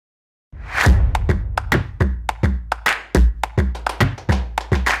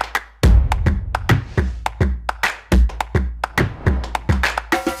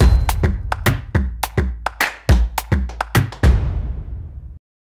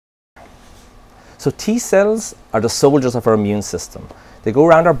So T cells are the soldiers of our immune system. They go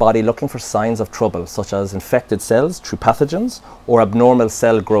around our body looking for signs of trouble, such as infected cells through pathogens or abnormal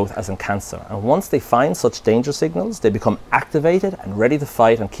cell growth as in cancer. And once they find such danger signals, they become activated and ready to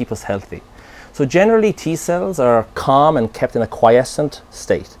fight and keep us healthy. So generally T cells are calm and kept in a quiescent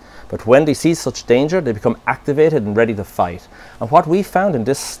state. But when they see such danger, they become activated and ready to fight. And what we found in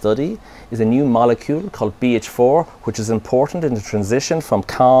this study is a new molecule called BH4, which is important in the transition from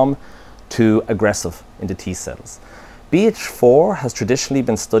calm to aggressive in the T cells. BH4 has traditionally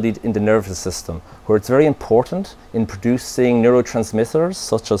been studied in the nervous system, where it's very important in producing neurotransmitters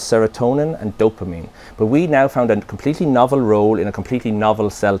such as serotonin and dopamine. But we now found a completely novel role in a completely novel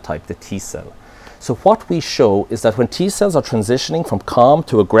cell type, the T cell. So what we show is that when T cells are transitioning from calm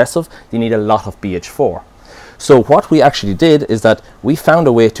to aggressive, they need a lot of BH4. So what we actually did is that we found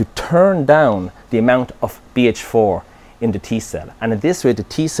a way to turn down the amount of BH4 in the T cell. And in this way, the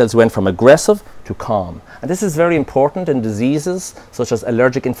T cells went from aggressive to calm. And this is very important in diseases such as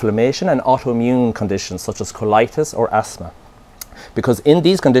allergic inflammation and autoimmune conditions such as colitis or asthma. Because in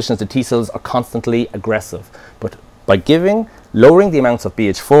these conditions, the T cells are constantly aggressive. But by lowering the amounts of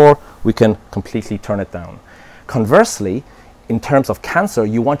BH4, we can completely turn it down. Conversely, in terms of cancer,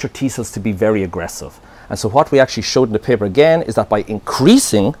 you want your T cells to be very aggressive. And so what we actually showed in the paper again is that by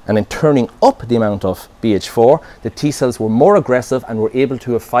increasing and then turning up the amount of BH4, the T cells were more aggressive and were able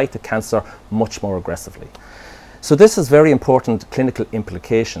to fight the cancer much more aggressively. So this has very important clinical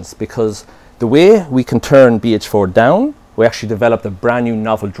implications, because the way we can turn BH4 down, we actually developed a brand new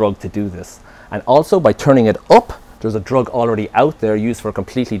novel drug to do this. And also by turning it up, there's a drug already out there used for a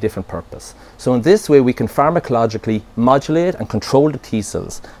completely different purpose. So in this way, we can pharmacologically modulate and control the T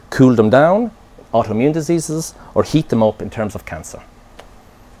cells, cool them down, autoimmune diseases, or heat them up in terms of cancer.